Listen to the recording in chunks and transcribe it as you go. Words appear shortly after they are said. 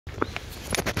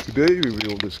Today we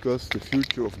will discuss the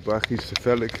future of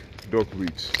Bracycephalic dog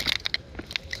breeds.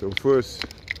 So first,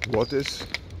 what is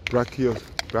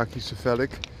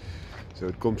Bracycephalic? So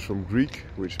it comes from Greek,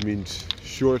 which means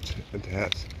short and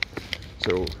head.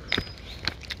 So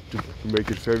to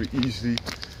make it very easy,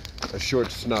 a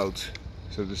short snout,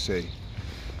 so to say.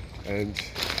 And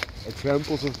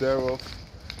examples of thereof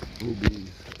will be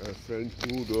French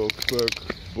Bulldog, Pug,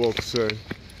 Boxer,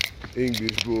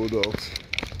 English Bulldogs,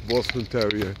 Boston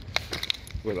Terrier,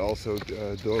 but also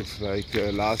dogs like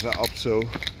Lhasa Apso,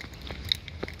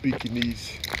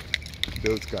 Pekingese,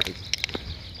 those guys.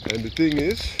 And the thing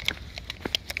is,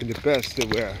 in the past they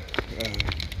were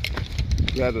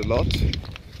bred a lot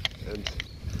and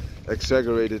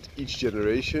exaggerated each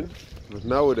generation, but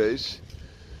nowadays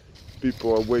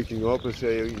people are waking up and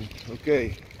saying,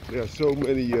 okay, there are so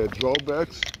many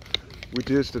drawbacks with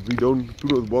this that we do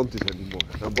not want this anymore.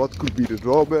 And what could be the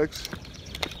drawbacks?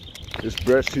 This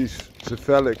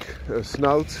Bracycephalic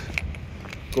snout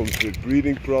comes with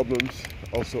breathing problems,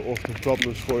 also often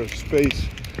problems for space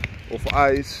of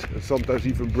eyes and sometimes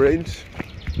even brains.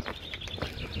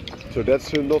 So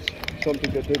that's not something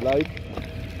that they like.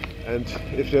 And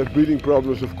if they have breathing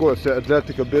problems, of course their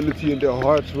athletic ability and their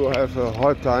hearts will have a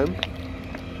hard time.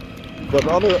 But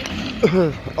other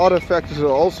factors are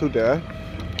also there.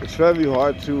 It's very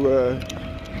hard to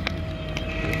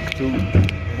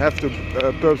have the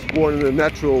pups born in a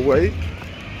natural way.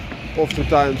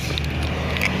 Oftentimes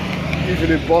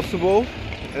even impossible,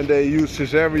 and they use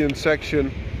cesarean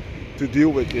section to deal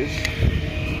with this.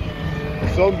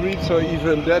 Some breeds are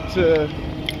even that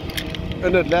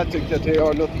unathletic that they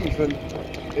are not even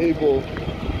able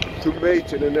to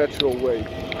mate in a natural way.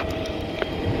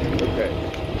 Okay.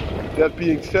 That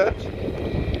being said,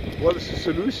 what is the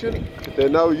solution? They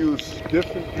now use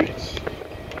different breeds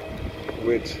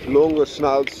with longer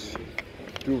snouts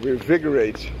to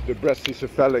reinvigorate the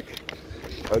Bracycephalic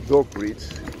dog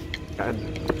breeds.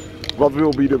 And what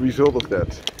will be the result of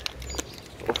that?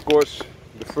 Of course,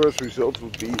 the first result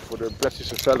would be for the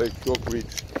Bracycephalic dog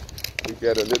breeds to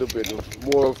get a little bit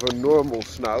more of a normal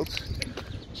snout.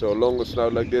 So a longer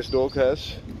snout like this dog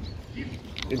has,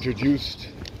 introduced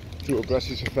to a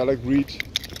Bracycephalic breed,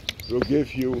 will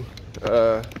give you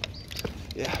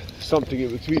something in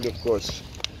between, of course.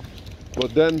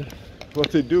 But then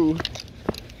what they do,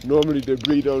 normally they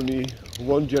breed only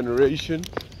one generation,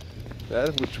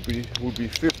 which would be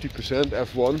 50%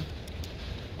 F1,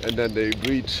 and then they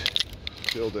breed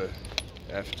till the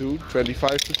F2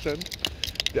 25%,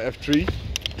 the F3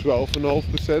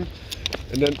 12.5%,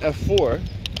 and then F4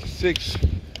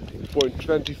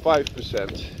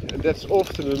 6.25%, and that's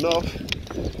often enough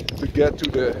to get to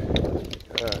the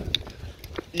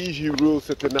easy rules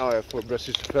that they now have for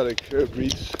Bracycephalic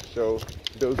breeds. So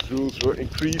those rules will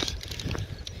increase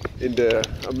in the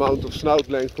amount of snout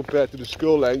length compared to the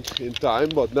skull length in time,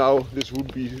 but now this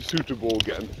would be suitable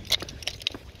again.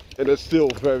 And that's still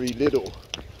very little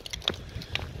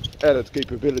added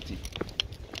capability.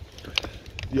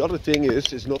 The other thing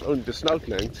is not only the snout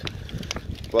length,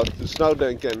 but the snout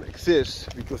length can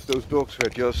exist because those dogs were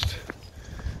just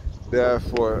there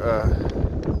for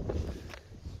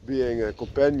being a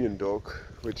companion dog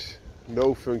with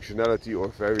no functionality or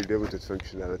very limited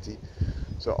functionality.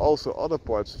 So also other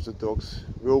parts of the dogs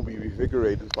will be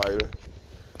revigorated by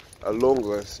a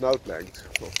longer snout length,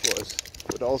 of course,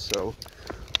 but also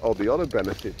all the other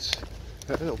benefits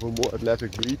of a more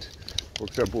athletic breed. For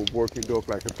example, a working dog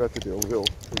like a Pettidill will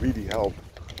really help.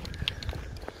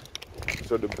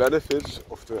 So the benefits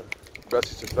of the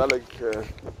Bracycephalic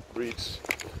breeds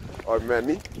are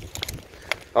many.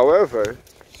 However,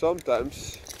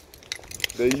 sometimes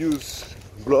they use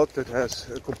blood that has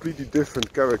a completely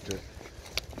different character.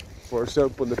 For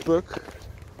example, in the Pug,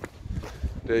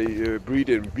 they breed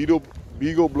in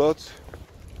beagle blood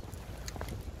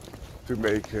to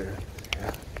make the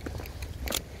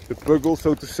Puggle,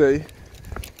 so to say.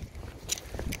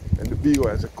 And the Beagle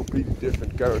has a completely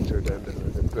different character than the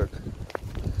Pug.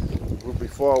 It would be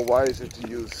far wiser to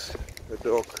use a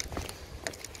dog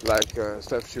like a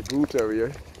Staffordshire Bull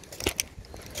Terrier,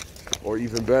 or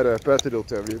even better a Pettidill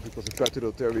Terrier, because a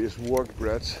Pettidill Terrier is work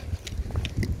bred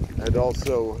and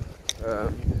also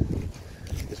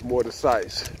is more the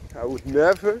size. I would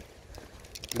never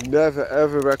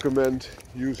ever recommend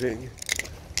using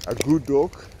a good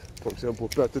dog, for example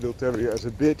Pettidill Terrier, as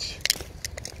a bitch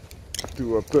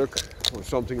to a Pug or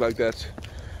something like that,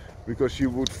 because you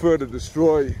would further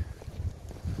destroy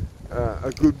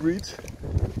a good breed.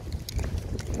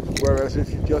 Whereas if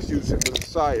you just use him as a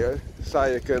sire, the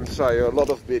sire can sire a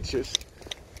lot of bitches,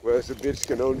 whereas the bitch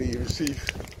can only receive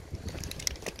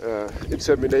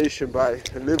insemination by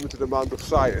a limited amount of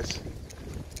sires.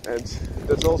 And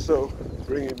that's also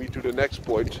bringing me to the next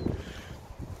point.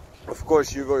 Of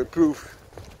course, you will improve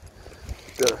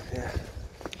the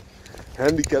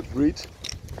handicapped breed,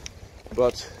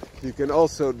 but you can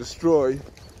also destroy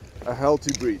a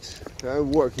healthy breed, a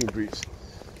working breed.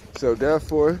 So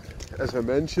therefore, as I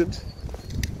mentioned,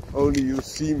 only use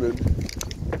semen,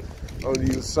 only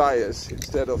use sires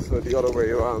instead of the other way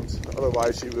around.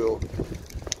 Otherwise you will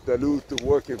dilute the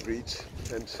working breed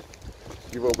and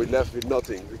you will be left with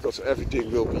nothing, because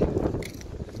everything will be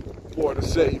more the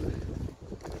same,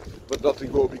 but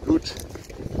nothing will be good.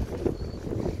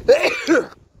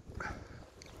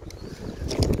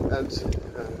 And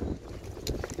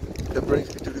that brings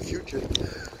me to the future.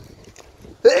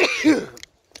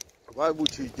 Why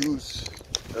would you use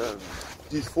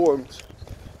deformed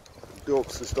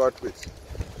dogs to start with?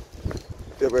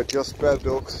 They were just pet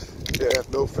dogs, they have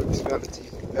no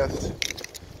functionality left.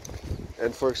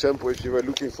 And for example, if you were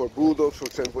looking for bulldogs, for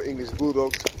example English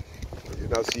bulldogs, you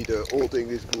now see the old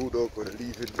English bulldog or the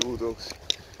leave-in bulldogs,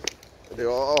 they are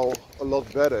all a lot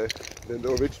better than the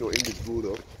original English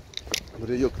bulldog. But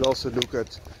then you can also look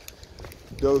at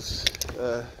those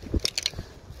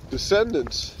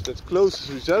descendants that closest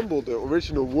resemble the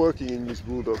original working English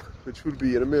bulldog, which would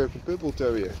be an American Pit Bull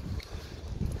Terrier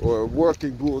or a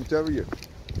working Bull and Terrier.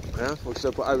 For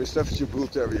example, Irish Staffordshire Bull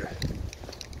Terrier.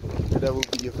 And that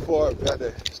would be a far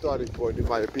better starting point in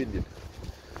my opinion.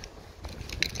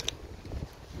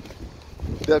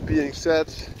 That being said,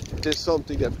 it is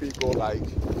something that people like.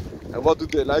 And what do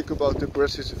they like about the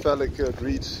Bracycephalic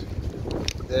breeds?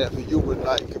 They have a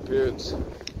human-like appearance,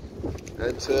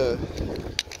 and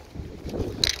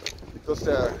because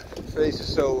their face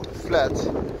is so flat,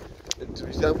 it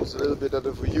resembles a little bit that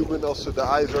of a human. Also the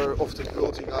eyes are often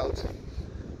bulging out,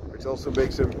 which also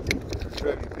makes them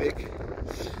very big.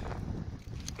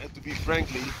 And to be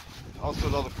frankly, also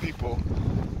a lot of people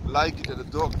like it that a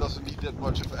dog doesn't need that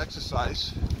much of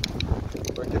exercise,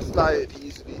 or gets tired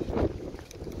easily,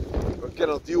 or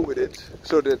cannot deal with it,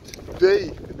 so that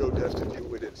they don't have to deal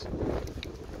with it.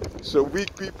 So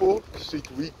weak people seek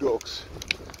weak dogs,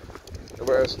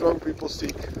 whereas strong people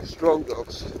seek strong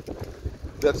dogs.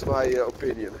 That's my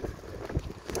opinion.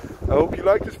 I hope you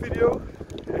like this video.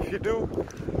 If you do,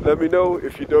 let me know.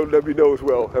 If you don't, let me know as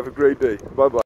well. Have a great day. Bye bye.